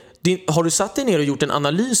 okej, har du satt dig ner och gjort en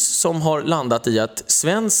analys som har landat i att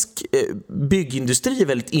svensk byggindustri är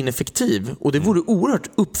väldigt ineffektiv, och det vore oerhört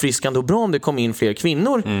uppfriskande och bra om det kom in fler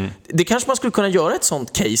kvinnor. Det kanske man skulle kunna göra ett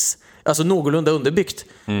sånt case, alltså någorlunda underbyggt,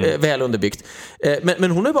 väl underbyggt.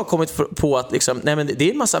 Men hon har bara kommit på att liksom, nej, men det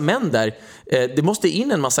är en massa män där, det måste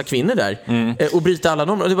in en massa kvinnor där och bryta alla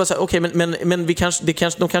normer. Och det var så här, okej, men de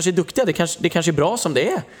kanske är duktiga, det kanske är bra som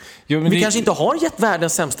det är. Vi kanske inte har gett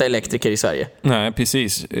världens sämsta elektriker i Sverige. Nej,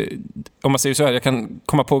 precis. Om man säger så här, jag kan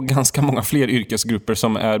komma på ganska många fler yrkesgrupper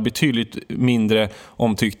som är betydligt mindre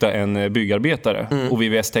omtyckta än byggarbetare och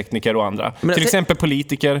VVS-tekniker och andra. Till exempel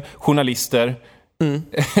politiker, journalister.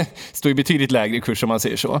 Står i betydligt lägre kurs, om man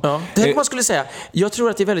säger så. Ja, det här man skulle säga. Jag tror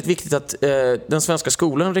att det är väldigt viktigt att den svenska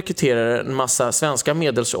skolan rekryterar en massa svenska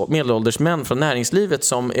medelålders män från näringslivet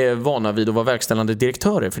som är vana vid att vara verkställande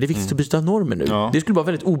direktörer. För det är viktigt att byta normer nu. Ja. Det skulle vara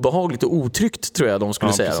väldigt obehagligt och otryggt, tror jag de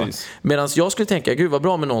skulle säga. Medan jag skulle tänka, gud vad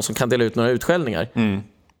bra med någon som kan dela ut några utskällningar.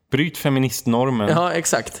 Bryt feministnormen. Ja,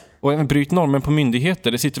 exakt. Och även bryt normen på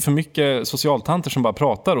myndigheter. Det sitter för mycket socialtanter som bara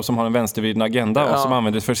pratar och som har en vänstervriden agenda och som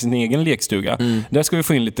använder det för sin egen lekstuga. Där ska vi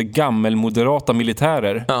få in lite gammelmoderata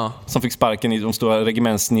militärer som fick sparken i de stora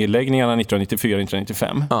regementsnedläggningarna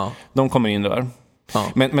 1994-1995. De kommer in där.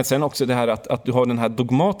 Men sen också det här att du har den här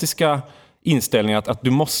dogmatiska inställningen att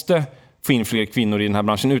du måste få in fler kvinnor i den här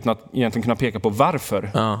branschen utan att egentligen kunna peka på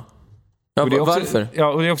varför. Ja, varför? Ja,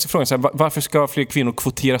 och det är också frågan så här, varför ska fler kvinnor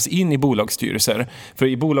kvoteras in i bolagsstyrelser? För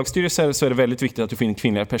i bolagsstyrelser så är det väldigt viktigt att du får in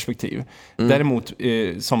kvinnliga perspektiv. Däremot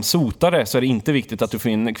som sotare så är det inte viktigt att du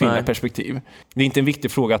får in kvinnliga perspektiv. Det är inte en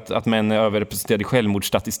viktig fråga att män är överrepresenterade i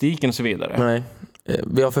självmordsstatistiken och så vidare. Nej.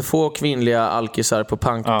 Vi har för få kvinnliga alkisar på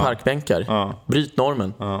parkbänkar. Bryt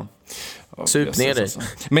normen. Sup ner dig.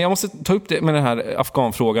 Men jag måste ta upp det med den här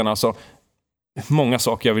afghanfrågan, alltså. Många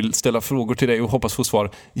saker jag vill ställa frågor till dig och hoppas få svar.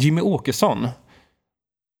 Jimmy Åkesson,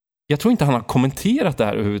 jag tror inte han har kommenterat det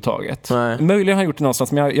här överhuvudtaget. Möjligen har han gjort det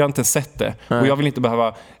någonstans, men jag har inte sett det. Och jag vill inte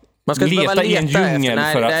behöva leta i en djungel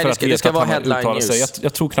för att veta att han har uttalat sig.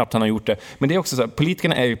 Jag tror knappt han har gjort det. Men det är också så här,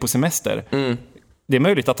 politikerna är ju på semester. Det är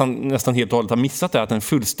möjligt att han nästan helt och hållet har missat det, att han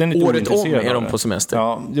fullständigt ointresserad. Året om är de på semester.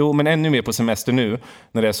 Ja, jo, men ännu mer på semester nu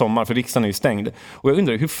när det är sommar, för riksdagen är ju stängd. Och jag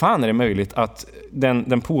undrar, hur fan är det möjligt att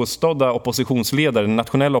den påstådda oppositionsledaren, den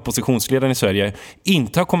nationella oppositionsledaren i Sverige,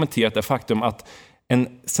 inte har kommenterat det faktum att en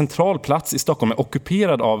central plats i Stockholm är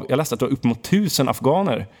ockuperad av, jag läste att det var upp mot 1000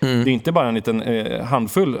 afghaner. Det är inte bara en liten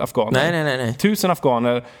handfull afghaner. Nej. 1000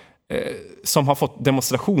 afghaner som har fått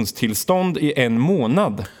demonstrationstillstånd i 1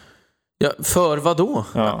 månad. Ja, för vad då?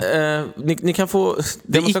 Ni kan få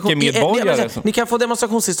icke-medborgare. Ni kan få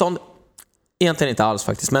demonstrationstillstånd, egentligen inte alls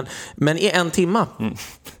faktiskt, men i 1 timme.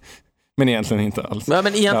 Men egentligen inte alls. Ja,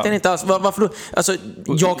 men egentligen inte alls. Varför då? Alltså,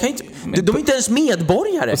 jag kan inte. De är inte ens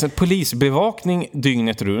medborgare. Alltså, polisbevakning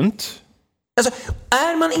dygnet runt. Alltså,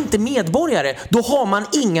 är man inte medborgare, då har man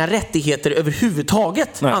inga rättigheter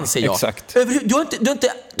överhuvudtaget, anser jag. Exakt.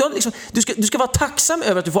 Du ska vara tacksam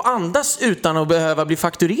över att du får andas utan att behöva bli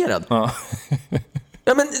fakturerad. Ja.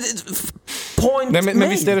 Ja, men point. Men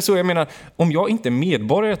visst är det så, jag menar, om jag inte är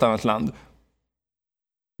medborgare i ett annat land,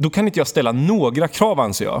 då kan inte jag ställa några krav,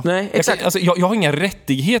 anser jag. Nej, exakt. Jag har inga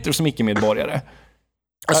rättigheter som icke-medborgare.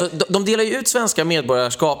 Alltså, de delar ju ut svenska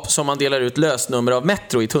medborgarskap som man delar ut lösnummer av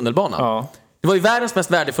metro i tunnelbanan. Ja. Det var ju världens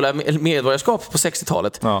mest värdefulla medborgarskap på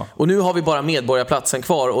 60-talet. Ja. Och nu har vi bara medborgarplatsen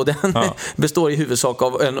kvar, och den består i huvudsak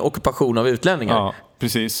av en ockupation av utlänningar. Ja,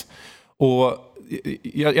 precis. Och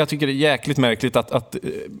jag tycker det är jäkligt märkligt att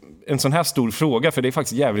en sån här stor fråga, för det är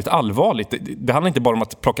faktiskt jävligt allvarligt. Det handlar inte bara om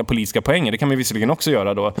att plocka politiska poänger, det kan man visserligen också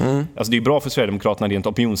göra då. Alltså det är bra för Sverigedemokraterna rent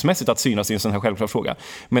opinionsmässigt att synas i en sån här självklar fråga.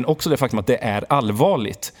 Men också det faktum att det är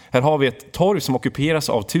allvarligt. Här har vi ett torg som ockuperas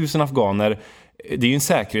av 1000 afghaner. Det är ju en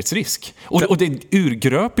säkerhetsrisk. Och det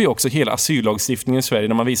urgröper ju också hela asyllagstiftningen i Sverige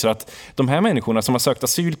när man visar att de här människorna som har sökt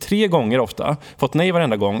asyl 3 gånger ofta, fått nej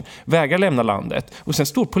varenda gång, vägrar lämna landet. Och sen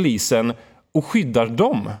står polisen och skyddar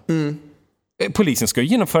dem. Polisen ska ju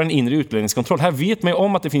genomföra en inre utlänningskontroll. Här vet man ju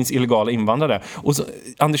om att det finns illegala invandrare. Och så,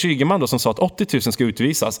 Anders Ygeman då, som sa att 80 000 ska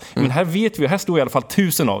utvisas. Men här vet vi, här står i alla fall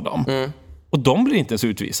 1000 av dem. Och de blir inte ens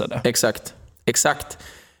utvisade. Exakt.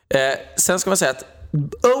 Sen ska man säga att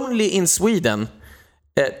only in Sweden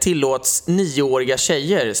tillåts 9-åriga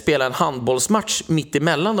tjejer spela en handbollsmatch mitt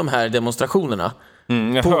emellan de här demonstrationerna.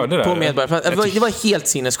 Jag hörde det. På det var helt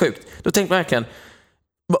sinnessjukt. Då tänkte man verkligen,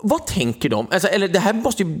 vad tänker de? Alltså, eller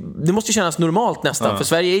det måste ju kännas normalt nästan, för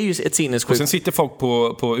Sverige är ju ett sinnessjukt. Och sen sitter folk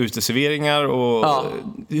på uteserveringar och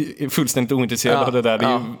är fullständigt ointresserade av det där. Det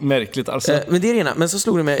är ju märkligt alltså. Men det är rena. Men så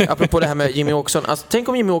slog det mig, apropå det här med Jimmy Åkesson. Alltså, tänk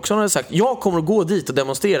om Jimmy Åkesson hade sagt, jag kommer att gå dit och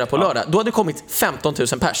demonstrera på lördag. Då hade det kommit 15 000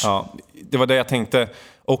 pers. Ja, det var det jag tänkte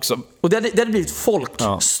också. Och det hade blivit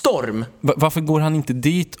folkstorm. Varför går han inte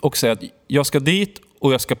dit och säger att jag ska dit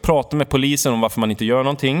och jag ska prata med polisen om varför man inte gör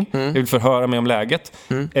någonting. Jag vill förhöra mig om läget.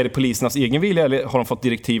 Är det polisernas egen vilja eller har de fått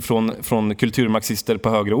direktiv från kulturmarxister på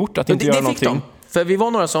högre ort att inte göra någonting? De. För vi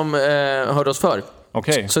var några som hörde oss för.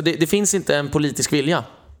 Okay. Så det finns inte en politisk vilja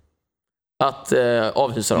att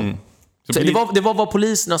avhysa dem. Så det var vad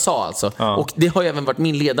poliserna sa alltså. Ja. Och det har ju även varit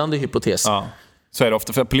min ledande hypotes. Ja. Så är det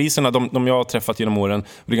ofta. För poliserna, de jag har träffat genom åren,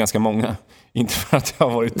 och det är ganska många. Inte för att jag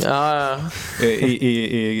har varit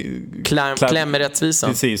kläm med rättvisan.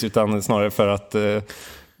 Precis, utan snarare för att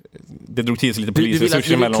det drog till sig lite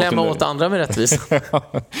polisresurser. Du vill klämma åt andra med rättvisan?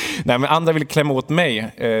 Nej, men andra vill klämma åt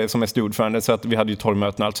mig som är styrordförande. Så att vi hade ju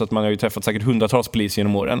torgmöten, alltså att man har ju träffat säkert hundratals poliser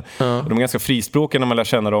genom åren. Och de är ganska frispråkiga när man lär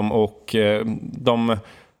känna dem. Och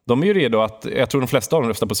de är ju redo att, jag tror de flesta av dem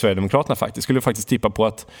röstar på Sverigedemokraterna faktiskt. Skulle faktiskt tippa på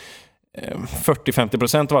att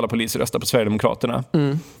 40-50% av alla poliser röstar på Sverigedemokraterna.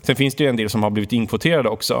 Sen finns det ju en del som har blivit inkvoterade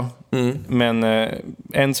också. Men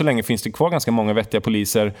än så länge finns det kvar ganska många vettiga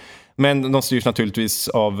poliser. Men de styrs naturligtvis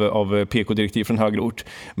av PK-direktiv från högre ort.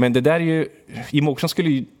 Men det där är ju, Jimmie Åkesson skulle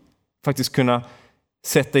ju faktiskt kunna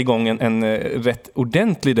sätta igång en rätt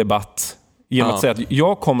ordentlig debatt genom att säga att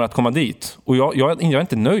jag kommer att komma dit. Och jag är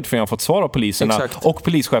inte nöjd för jag har fått svar av poliserna och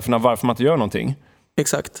polischeferna varför man inte gör någonting.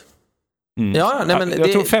 Exakt. Ja, nej, men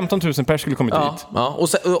jag tror 15 000 personer skulle kommit dit. Ja,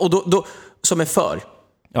 och då som är för.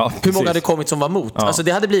 Ja, hur många hade kommit som var mot? Ja. Alltså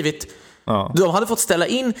det hade blivit... Ja. De hade fått ställa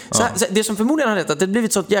in... Så det som förmodligen hade rätt, att det hade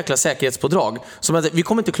blivit sånt jäkla säkerhetspådrag som att vi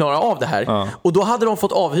kommer inte klara av det här. Ja. Och då hade de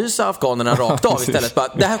fått avhysa afghanerna rakt av istället. Bara,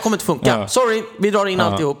 det här kommer inte funka. Ja. Sorry, vi drar in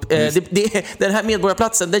alltihop. Den här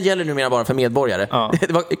medborgarplatsen, den gäller numera bara för medborgare. Ja.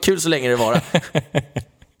 Det var kul så länge det var.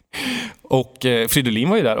 Och Fridolin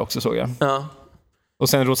var ju där också, såg jag. Ja. Och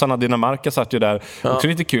sen Rosanna Dinamarca satt ju där. Ja. Också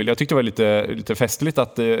lite kul. Jag tyckte det var lite festligt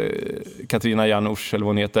att Katarina Janouch, eller vad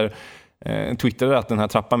hon heter, twittrade att den här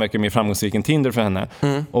trappan verkar mer framgångsrik än Tinder för henne.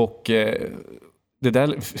 Och det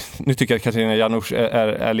där, nu tycker jag att Katarina Janouch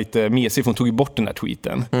är lite mesig, för hon tog ju bort den här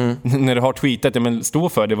tweeten. När du har tweetat, men stå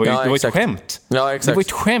för det. Det var ett skämt. Ja, exakt. Det var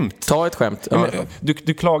ett skämt. Ta ett skämt. Ja.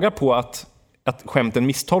 Du klagar på att skämten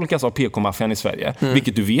misstolkas av PK-maffian i Sverige,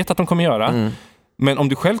 vilket du vet att de kommer göra. Men om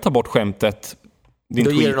du själv tar bort skämtet,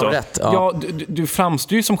 då ger de rätt. Ja, du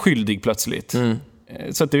framstår ju som skyldig plötsligt.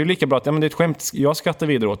 Så att det är ju lika bra att det är ett skämt, jag skrattar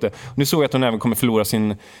vidare åt det. Nu såg jag att hon även kommer förlora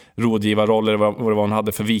sin rådgivarroll, eller vad det var hon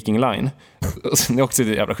hade för Viking Line. Det är också ett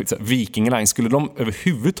jävla skit. Viking Line, skulle de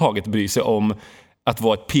överhuvudtaget bry sig om att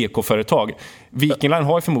vara ett PK-företag? Viking Line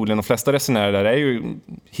har ju förmodligen de flesta resenärer där är ju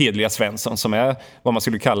hedliga Svensson, som är vad man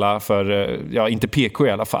skulle kalla för, inte PK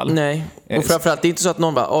i alla fall. Nej, och framförallt det är inte så att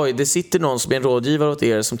någon bara, oj, det sitter någon som är en rådgivare åt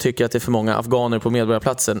er som tycker att det är för många afghaner på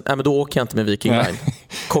medborgarplatsen. Nej, men då åker jag inte med Viking Line.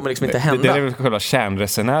 kommer liksom inte hända. Det är väl själva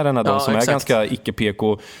kärnresenärerna, de som exakt. är ganska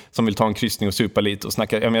icke-PK, som vill ta en kryssning och supa lite och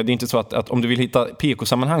snacka. Jag menar, det är inte så att om du vill hitta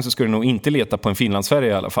PK-sammanhang så ska du nog inte leta på en Finlandsfärja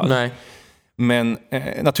i alla fall. Nej. Men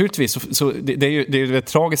naturligtvis, så det är ju ett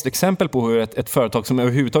tragiskt exempel på hur ett företag som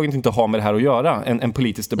överhuvudtaget inte har med det här att göra, en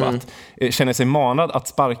politisk debatt, känner sig manad att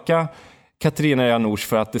sparka Katarina Janouch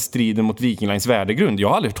för att det strider mot Viking Lines värdegrund. Jag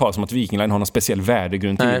har aldrig hört talas om att Viking Line har någon speciell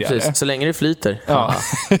värdegrund tidigare. Nej, precis. Så länge det flyter. Ja.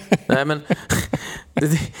 Nej, men det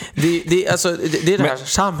är det här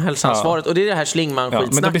samhällsansvaret och det är det här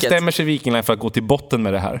Schlingmann-skitsnacket. Men då bestämmer sig Viking Line för att gå till botten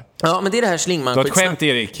med det här. Ja, men det är det här Schlingmann-skitsnacket. Du har ett skämt,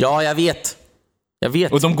 Erik. Ja, jag vet.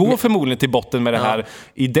 Och de går förmodligen till botten med det här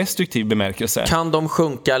i destruktiv bemärkelse. Kan de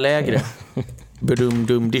sjunka lägre?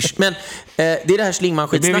 Bedum-dum-dish. Men det är det här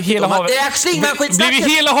Schlingmann-skitsnacket. Blev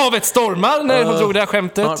hela havet stormar när hon drog det här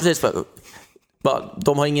skämtet? Ja, precis.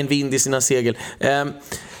 De har ingen vind i sina segel.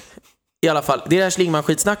 I alla fall, det är det här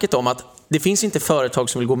Schlingmann-skitsnacket om att det finns inte företag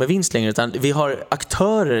som vill gå med vinst längre, utan vi har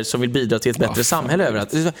aktörer som vill bidra till ett bättre samhälle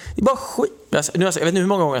överallt. Det är bara skit. Jag vet inte hur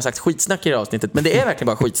många gånger jag har sagt skitsnack i det här avsnittet, men det är verkligen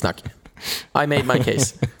bara skitsnack. I made my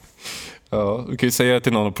case. Ja, du kan ju säga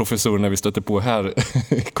till någon av professorerna vi stöter på här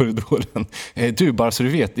i korridoren. Du, bara så du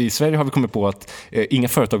vet, i Sverige har vi kommit på att inga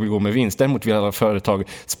företag vill gå med vinst. Däremot vill alla företag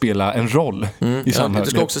spela en roll i samhället.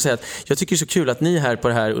 Jag ska också säga att jag tycker det är så kul att ni här på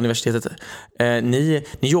det här universitetet, ni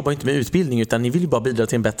jobbar inte med utbildning, utan ni vill ju bara bidra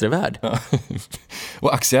till en bättre värld. Ja.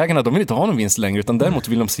 Och aktieägarna, de vill inte ha någon vinst längre, utan däremot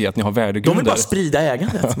vill de se att ni har värdegrunder. De vill bara sprida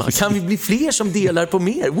ägandet. Kan vi bli fler som delar på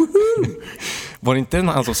mer? Woohoo! Var det inte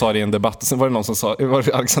han som sa det i en debatt, och sen var det någon som sa, var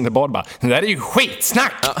det Alexander Bard bara, det där är ju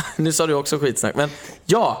skitsnack! Ja, nu sa du också skitsnack, men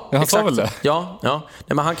ja, han exakt. Sa väl det? Ja. Nej,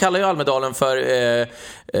 men han kallar ju Almedalen för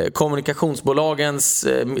kommunikationsbolagens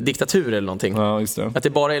diktatur eller någonting. Ja, just det. Att det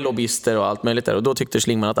bara är lobbyister och allt möjligt där. Och då tyckte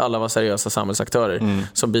Schlingmann att alla var seriösa samhällsaktörer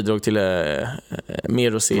som bidrog till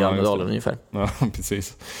mer att se i Almedalen ungefär. Ja,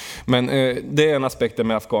 precis. Men det är en aspekt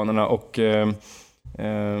med afghanerna och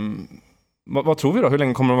vad tror vi då? Hur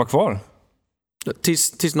länge kommer de vara kvar?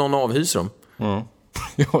 Tills någon avhyser dem.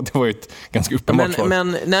 Ja, det var ju ett ganska uppenbart svar.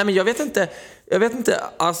 Men jag vet inte.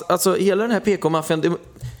 Alltså hela den här PK-maffian, jag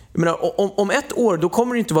menar, om ett år då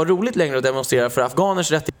kommer det inte vara roligt längre att demonstrera för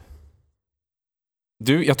afghaners rätt.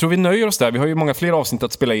 Du, jag tror vi nöjer oss där. Vi har ju många fler avsnitt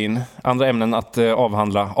att spela in. Andra ämnen att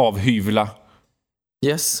avhandla, avhyvla.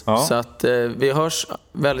 Yes, så att vi hörs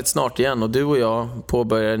väldigt snart igen. Och du och jag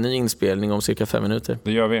påbörjar en ny inspelning om cirka 5 minuter.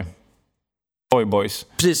 Det gör vi. Boys.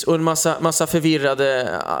 Precis, och en massa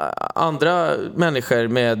förvirrade andra människor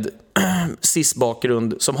med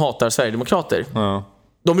cis-bakgrund som hatar Sverigedemokrater. Ja.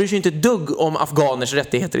 De bryr sig inte ett dugg om afghaners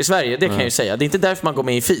rättigheter i Sverige, det kan jag ju säga. Det är inte därför man går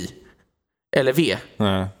med i FI. Eller V.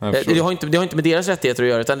 Nej, det har inte med deras rättigheter att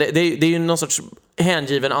göra, utan det är ju någon sorts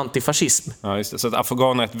hängiven antifascism. Ja, just det. Så att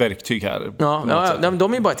afghaner är ett verktyg här. Ja,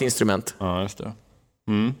 de är bara ett instrument. Ja, just det.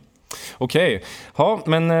 Okej. Ja,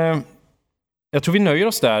 men jag tror vi nöjer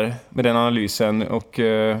oss där med den analysen. Och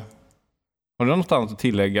har du något annat att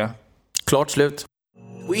tillägga? Klart slut.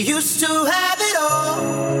 We used to have it all,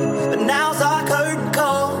 but now's our curtain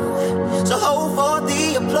call. So hold for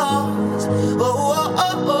the applause. Oh, oh,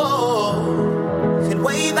 oh, oh. And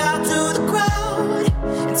wave out to the crowd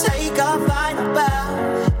and take our final bow.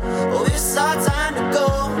 Oh, it's our time to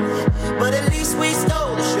go, but at least we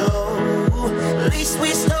stole the show. At least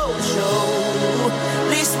we stole the show. At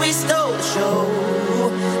least we stole the show.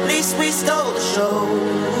 At least we stole the show.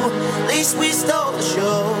 At least we stole the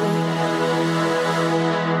show.